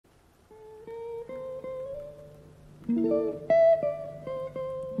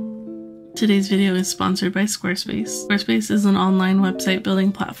Today's video is sponsored by Squarespace. Squarespace is an online website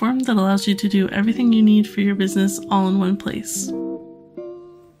building platform that allows you to do everything you need for your business all in one place.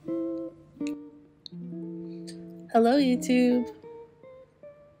 Hello YouTube!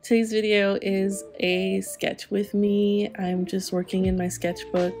 Today's video is a sketch with me. I'm just working in my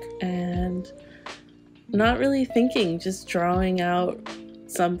sketchbook and not really thinking, just drawing out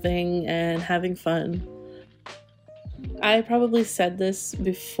something and having fun. I probably said this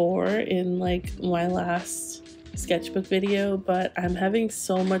before in like my last sketchbook video, but I'm having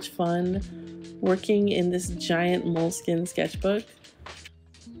so much fun working in this giant moleskin sketchbook.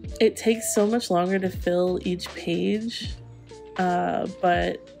 It takes so much longer to fill each page,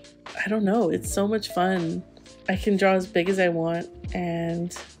 but I don't know, it's so much fun. I can draw as big as I want,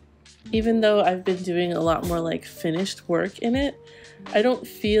 and even though I've been doing a lot more like finished work in it, I don't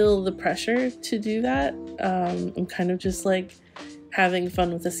feel the pressure to do that. I'm kind of just like having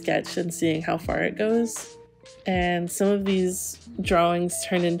fun with a sketch and seeing how far it goes. And some of these drawings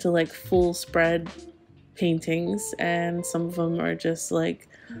turn into like full spread paintings, and some of them are just like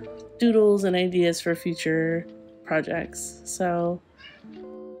doodles and ideas for future projects. So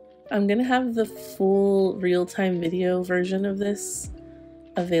I'm gonna have the full real-time video version of this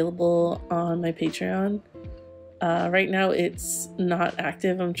available on my Patreon. Right now it's not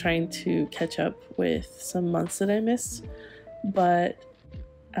active. I'm trying to catch up with some months that I missed, but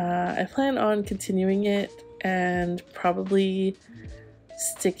I plan on continuing it and probably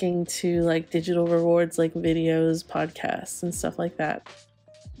sticking to like digital rewards like videos, podcasts, and stuff like that.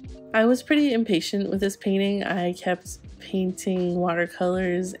 I was pretty impatient with this painting. I kept painting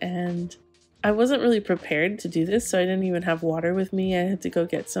watercolors and I wasn't really prepared to do this, so I didn't even have water with me. I had to go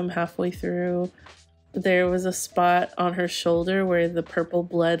get some halfway through. There was a spot on her shoulder where the purple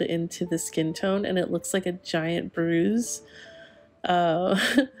bled into the skin tone and it looks like a giant bruise. But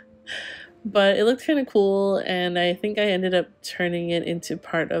it looked kind of cool, and I think I ended up turning it into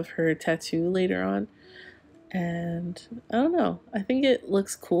part of her tattoo later on. And I don't know, I think it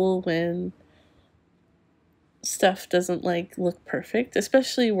looks cool when stuff doesn't like look perfect,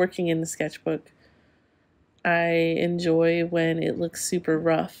 especially working in the sketchbook. I enjoy when it looks super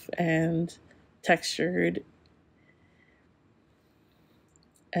rough and textured,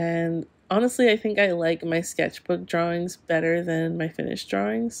 and honestly I think I like my sketchbook drawings better than my finished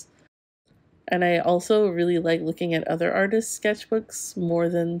drawings. And I also really like looking at other artists' sketchbooks more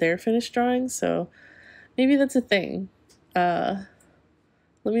than their finished drawings, so maybe that's a thing. Let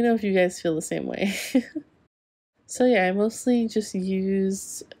me know if you guys feel the same way. So yeah, I mostly just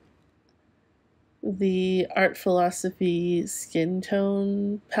used the Art Philosophy skin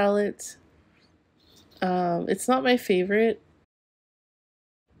tone palette. It's not my favorite.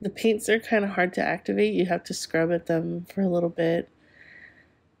 The paints are kind of hard to activate. You have to scrub at them for a little bit.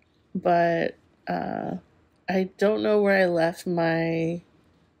 But I don't know where I left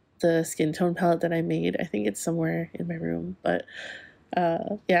the skin tone palette that I made. I think it's somewhere in my room. But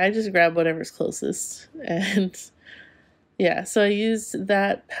yeah, I just grabbed whatever's closest. And yeah, so I used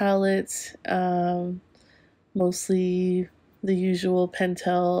that palette, mostly the usual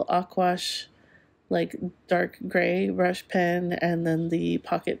Pentel Aquash, like dark gray brush pen, and then the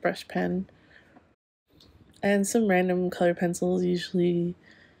pocket brush pen, and some random color pencils, usually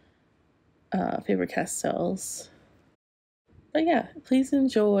Faber-Castells. But yeah, please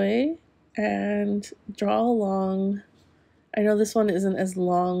enjoy and draw along. I know this one isn't as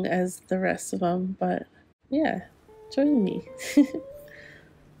long as the rest of them, but yeah, join me.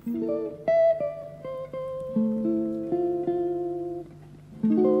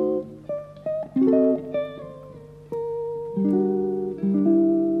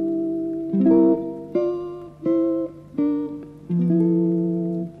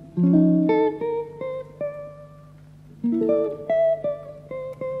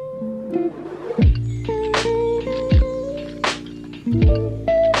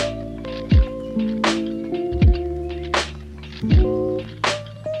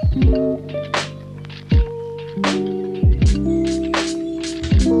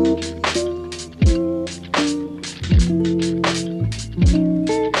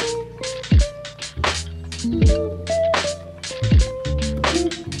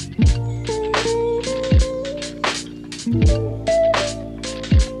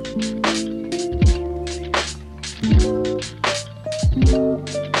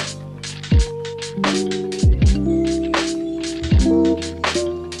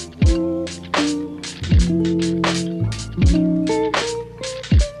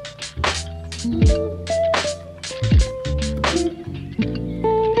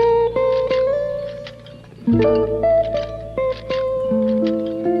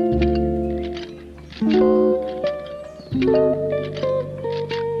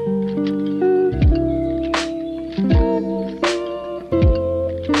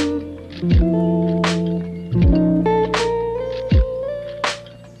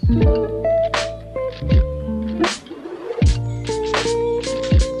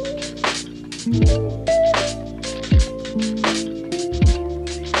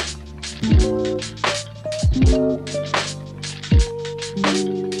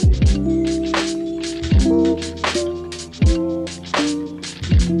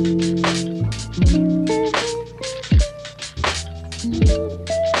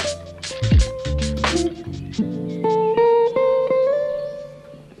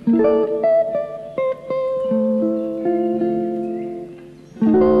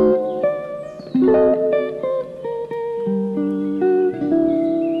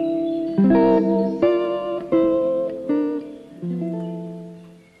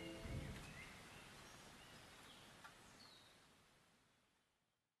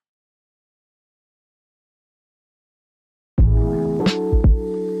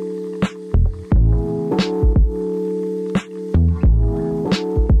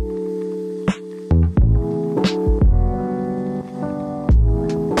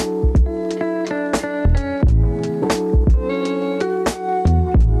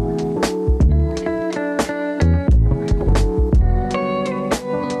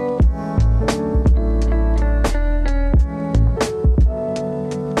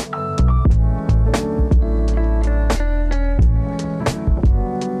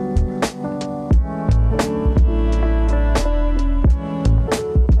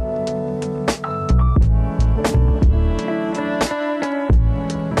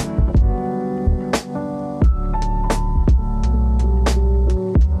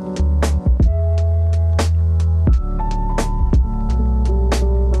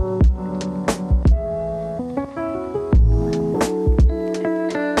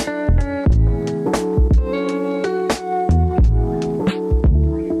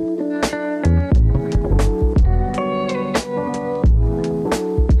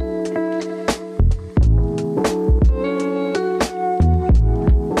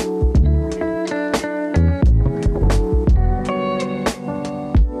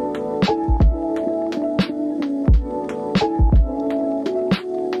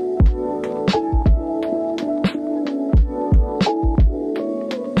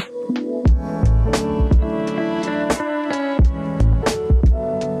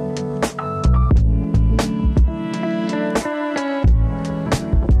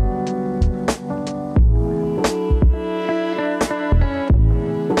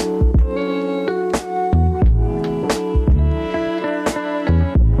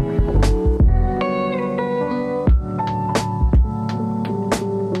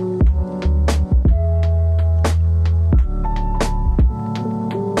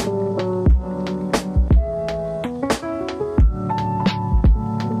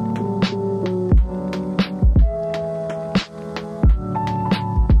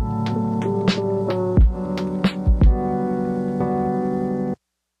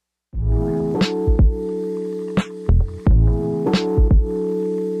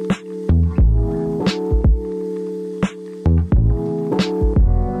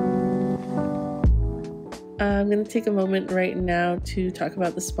 I'm going to take a moment right now to talk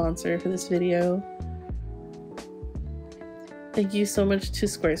about the sponsor for this video. Thank you so much to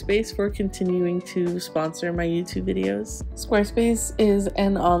Squarespace for continuing to sponsor my YouTube videos. Squarespace is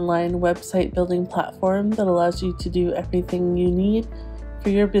an online website building platform that allows you to do everything you need for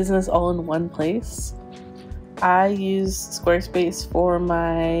your business all in one place. I use Squarespace for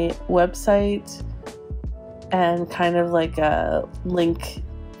my website and kind of like a link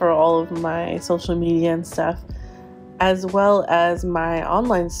for all of my social media and stuff, as well as my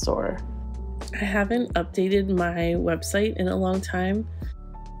online store. I haven't updated my website in a long time.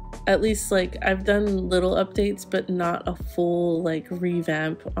 At least like I've done little updates, but not a full like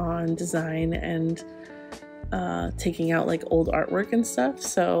revamp on design and taking out like old artwork and stuff.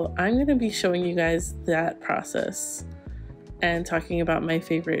 So I'm going to be showing you guys that process and talking about my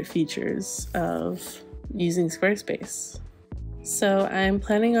favorite features of using Squarespace. So I'm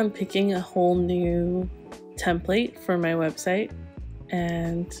planning on picking a whole new template for my website,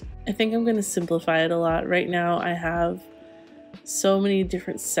 and I think I'm going to simplify it a lot. Right now I have so many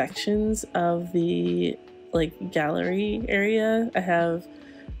different sections of the like gallery area. I have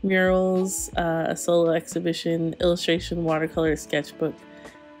murals, a solo exhibition, illustration, watercolor, sketchbook,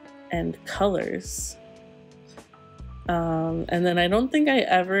 and colors. And then I don't think I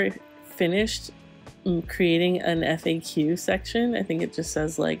ever finished creating an FAQ section. I think it just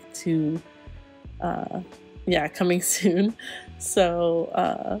says like coming soon.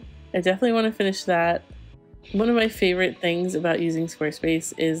 So I definitely want to finish that. One of my favorite things about using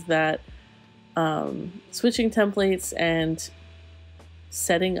Squarespace is that switching templates and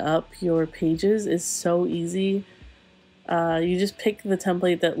setting up your pages is so easy. You just pick the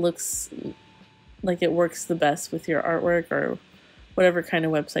template that looks like it works the best with your artwork or whatever kind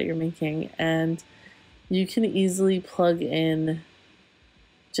of website you're making, and you can easily plug in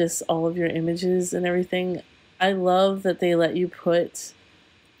just all of your images and everything. I love that they let you put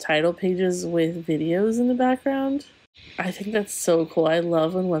title pages with videos in the background. I think that's so cool. I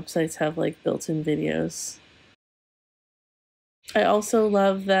love when websites have like built-in videos. I also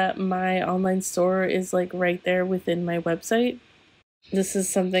love that my online store is like right there within my website. This is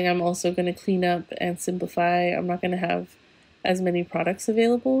something I'm also going to clean up and simplify. I'm not going to have as many products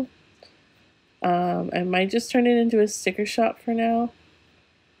available. I might just turn it into a sticker shop for now,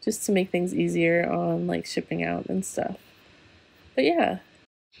 just to make things easier on like shipping out and stuff. But yeah,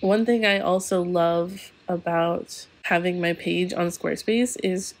 one thing I also love about having my page on Squarespace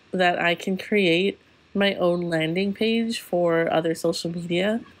is that I can create my own landing page for other social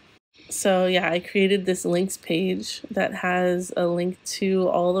media. So yeah, I created this links page that has a link to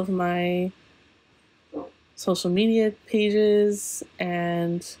all of my social media pages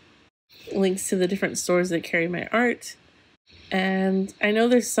and links to the different stores that carry my art. And I know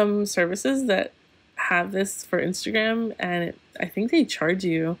there's some services that have this for Instagram, and I think they charge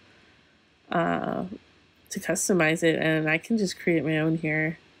you to customize it, and I can just create my own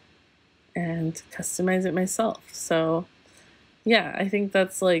here and customize it myself. So yeah, I think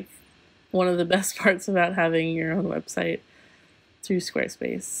that's like one of the best parts about having your own website through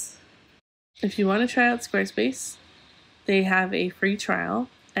Squarespace. If you want to try out Squarespace, they have a free trial,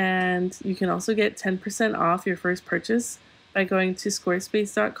 and you can also get 10% off your first purchase by going to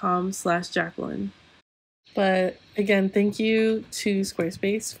squarespace.com/Jacqueline. But again, thank you to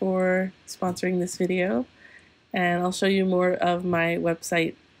Squarespace for sponsoring this video, and I'll show you more of my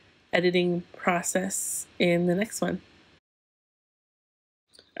website editing process in the next one.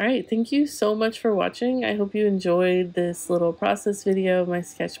 Alright, thank you so much for watching. I hope you enjoyed this little process video of my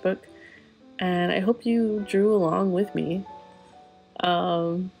sketchbook, and I hope you drew along with me.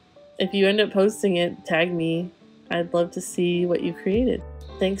 If you end up posting it, tag me. I'd love to see what you created.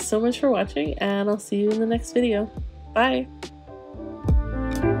 Thanks so much for watching, and I'll see you in the next video. Bye!